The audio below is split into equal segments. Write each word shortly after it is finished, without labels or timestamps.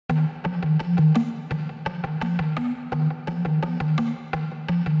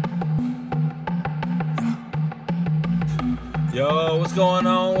Yo, what's going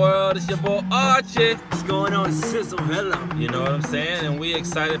on, world? It's your boy Archie. What's going on, Sizzle? Hello. You know what I'm saying? And we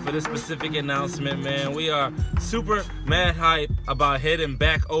excited for this specific announcement, man. We are super mad hype about heading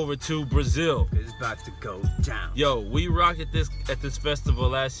back over to Brazil. It's about to go down. Yo, we rocked at this festival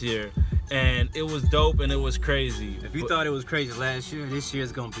last year, and it was dope and it was crazy. If you thought it was crazy last year, this year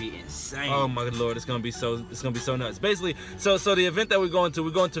is gonna be insane. Oh my lord, it's gonna be so nuts. Basically, so the event that we're going to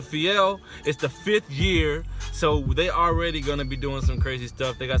F.I.E.L. It's the 5th year, so they already gonna be doing some crazy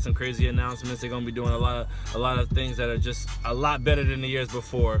stuff. They got some crazy announcements. They're gonna be doing a lot of things that are just a lot better than the years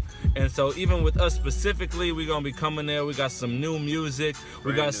before. And so even with us specifically, we're gonna be coming there. We got some new music.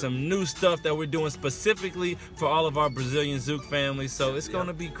 We got some new stuff that we're doing specifically for all of our Brazilian Zouk families. So it's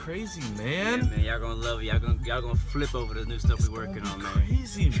gonna be crazy, man. Yeah, man, y'all gonna love it. Y'all gonna flip over the new stuff we're working on, man.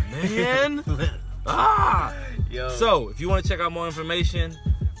 Crazy, man. Yo. So if you want to check out more information,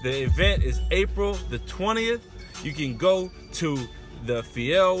 the event is April the 20th. You can go to the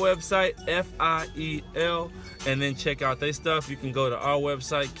F.I.E.L website, F.I.E.L, and then check out their stuff. You can go to our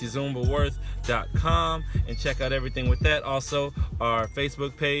website, kizumbaworth.com, and check out everything with that. Also, our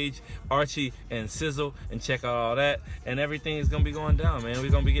Facebook page, Archie and Sizzle, and check out all that. And everything is gonna be going down, man.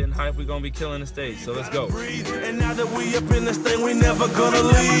 We're gonna be getting hyped. We're gonna be killing the stage. So let's go. And now that we up in this thing, we never gonna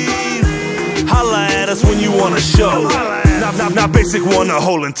leave. Holla at us when you want a show. Now basic wanna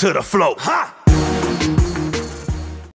hold into the flow. Ha!